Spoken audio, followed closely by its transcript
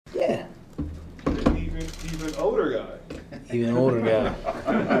Even older guy. Even older guy.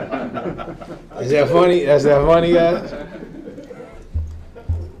 Is that funny? That's that funny, guys?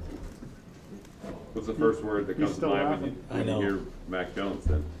 What's the first word that comes to mind when you hear Mac Jones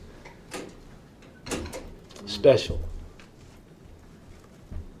then? Special.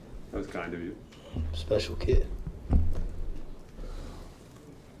 That was kind of you. Special kid.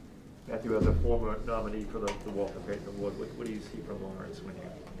 Matthew, as a former nominee for the Walter Payton Award, what do you see from Lawrence when you?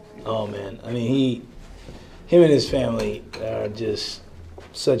 Oh man, I mean him and his family are just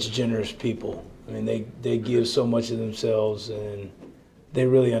such generous people. I mean they give so much of themselves, and they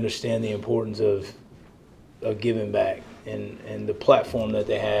really understand the importance of giving back and the platform that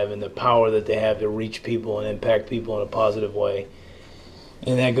they have and the power that they have to reach people and impact people in a positive way.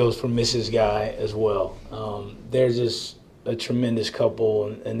 And that goes for Mrs. Guy as well. They're just a tremendous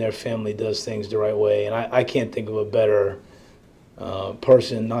couple, and their family does things the right way. And I can't think of a better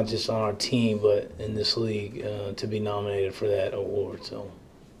person, not just on our team, but in this league, to be nominated for that award. So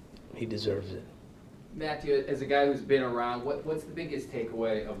he deserves it. Matthew, as a guy who's been around, what's the biggest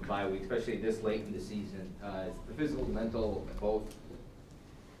takeaway of the bye week, especially this late in the season? Is the physical, mental, both?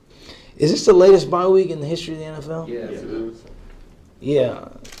 Is this the latest bye week in the history of the NFL? Yes. Yeah,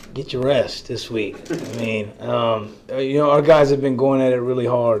 get your rest this week. I mean, our guys have been going at it really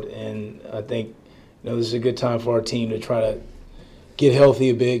hard, and I think, this is a good time for our team to try to get healthy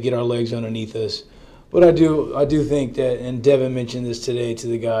a bit, get our legs underneath us. But I do think that, and Devin mentioned this today to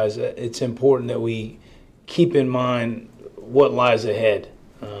the guys, it's important that we keep in mind what lies ahead.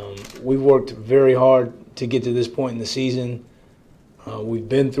 We've worked very hard to get to this point in the season. We've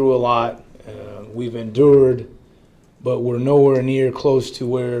been through a lot. We've endured. But we're nowhere near close to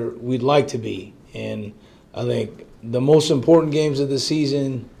where we'd like to be. And I think the most important games of the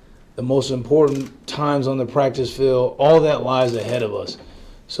season, the most important times on the practice field, all that lies ahead of us.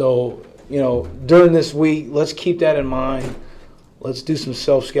 So, during this week, let's keep that in mind. Let's do some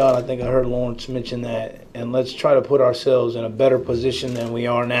self-scout. I think I heard Lawrence mention that. And let's try to put ourselves in a better position than we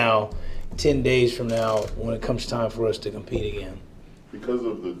are now, 10 days from now, when it comes time for us to compete again. Because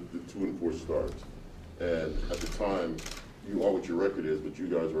of the 2-4 starts, and at the time, you are what your record is, but you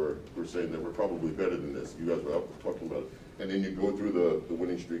guys were saying that we're probably better than this. You guys were out talking about it. And then you go through the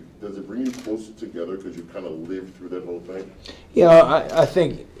winning streak. Does it bring you closer together because you kind of lived through that whole thing? Yeah, I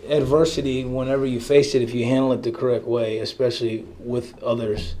think adversity, whenever you face it, if you handle it the correct way, especially with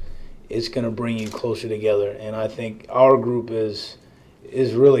others, it's going to bring you closer together. And I think our group is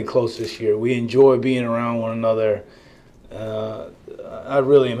really close this year. We enjoy being around one another. I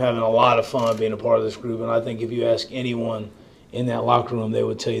really am having a lot of fun being a part of this group, and I think if you ask anyone in that locker room, they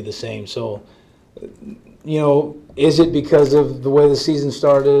would tell you the same. So, is it because of the way the season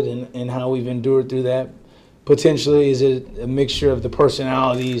started and how we've endured through that? Potentially. Is it a mixture of the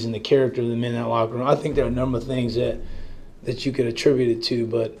personalities and the character of the men in that locker room? I think there are a number of things that you could attribute it to,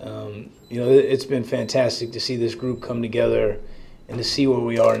 but, it's been fantastic to see this group come together and to see where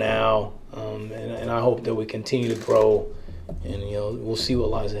we are now, and I hope that we continue to grow. And, we'll see what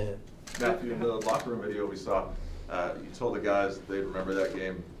lies ahead. Matthew, in the locker room video we saw, you told the guys they'd remember that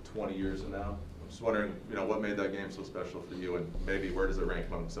game 20 years from now. I'm just wondering, what made that game so special for you, and maybe where does it rank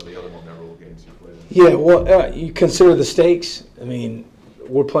among some of the other more memorable games you played in? Yeah, well, you consider the stakes. I mean,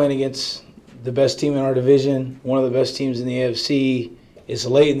 we're playing against the best team in our division, one of the best teams in the AFC. It's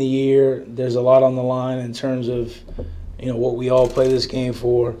late in the year. There's a lot on the line in terms of, what we all play this game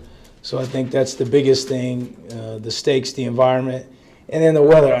for. So I think that's the biggest thing, the stakes, the environment, and then the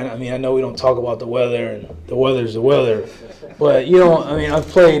weather. I mean, I know we don't talk about the weather, and the weather's the weather. But, I've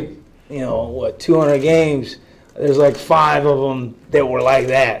played, 200 games. There's like 5 of them that were like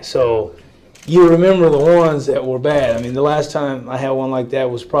that. So you remember the ones that were bad. I mean, the last time I had one like that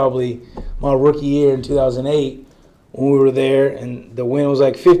was probably my rookie year in 2008 when we were there, and the wind was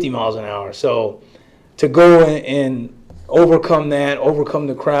like 50 miles an hour. So to go and overcome that, overcome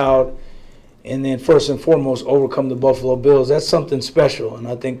the crowd, and then first and foremost overcome the Buffalo Bills, that's something special. And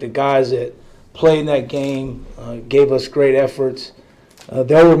I think the guys that played in that game gave us great efforts.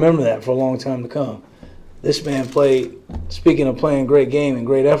 They'll remember that for a long time to come. This man played, speaking of playing great game and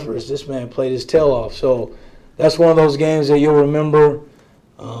great efforts, this man played his tail off. So that's one of those games that you'll remember.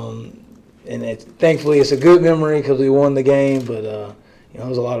 And thankfully it's a good memory because we won the game, but it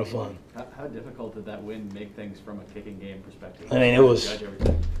was a lot of fun. How difficult did that win make things from a kicking game perspective? I mean, it was.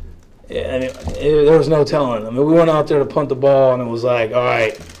 There was no telling. I mean, we went out there to punt the ball, and it was like, all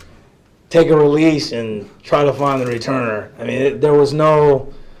right, take a release and try to find the returner. I mean, there was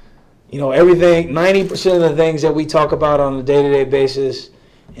no, everything. 90% of the things that we talk about on a day-to-day basis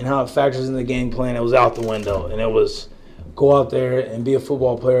and how it factors in the game plan, it was out the window, and it was go out there and be a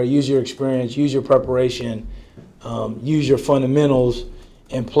football player, use your experience, use your preparation, use your fundamentals,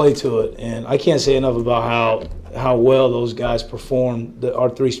 and play to it. And I can't say enough about how well those guys performed. Our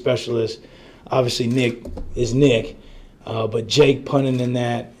three specialists, obviously Nick is Nick, but Jake punting in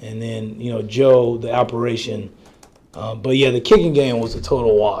that, and then Joe the operation. But yeah, the kicking game was a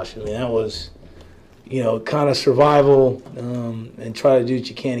total wash. I mean, that was kind of survival and try to do what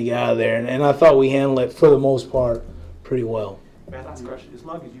you can to get out of there. And I thought we handled it for the most part pretty well. Matt, last question. As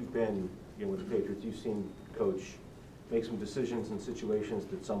long as you've been with the Patriots, you've seen Coach make some decisions in situations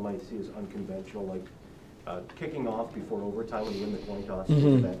that some might see as unconventional, like kicking off before overtime when you win the coin toss,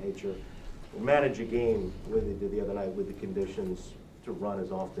 of that nature. Manage a game where they did the other night with the conditions to run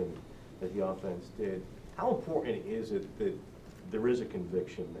as often as the offense did. How important is it that there is a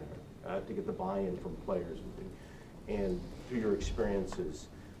conviction there to get the buy-in from players? And through your experiences,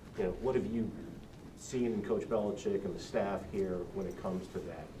 what have you seen in Coach Belichick and the staff here when it comes to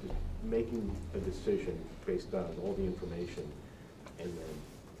that? Just making a decision based on all the information. And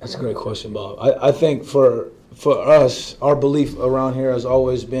then That's a great question, Bob. I think for us, our belief around here has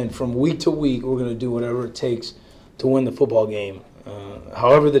always been from week to week, we're going to do whatever it takes to win the football game.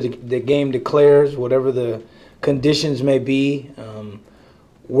 However the game declares, whatever the conditions may be,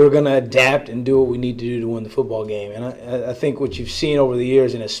 we're going to adapt and do what we need to do to win the football game. And I think what you've seen over the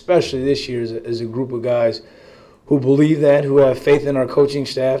years, and especially this year, is a group of guys who believe that, who have faith in our coaching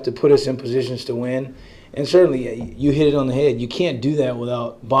staff to put us in positions to win. And certainly, you hit it on the head. You can't do that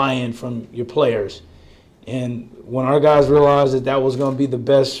without buy-in from your players. And when our guys realized that was going to be the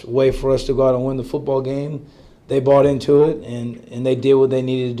best way for us to go out and win the football game, they bought into it, and they did what they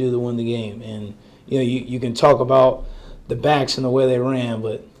needed to do to win the game. And, you can talk about the backs and the way they ran,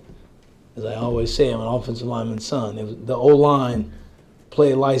 but as I always say, I'm an offensive lineman's son. The O-line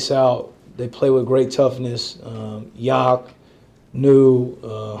played lights out. They play with great toughness. Yak, New,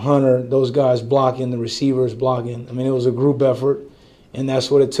 Hunter, those guys blocking, the receivers blocking. I mean, it was a group effort, and that's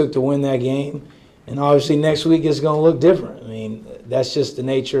what it took to win that game. And obviously next week it's going to look different. I mean, that's just the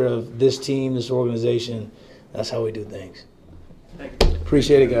nature of this team, this organization. That's how we do things. Thank you.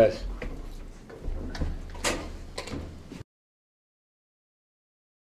 Appreciate it, guys.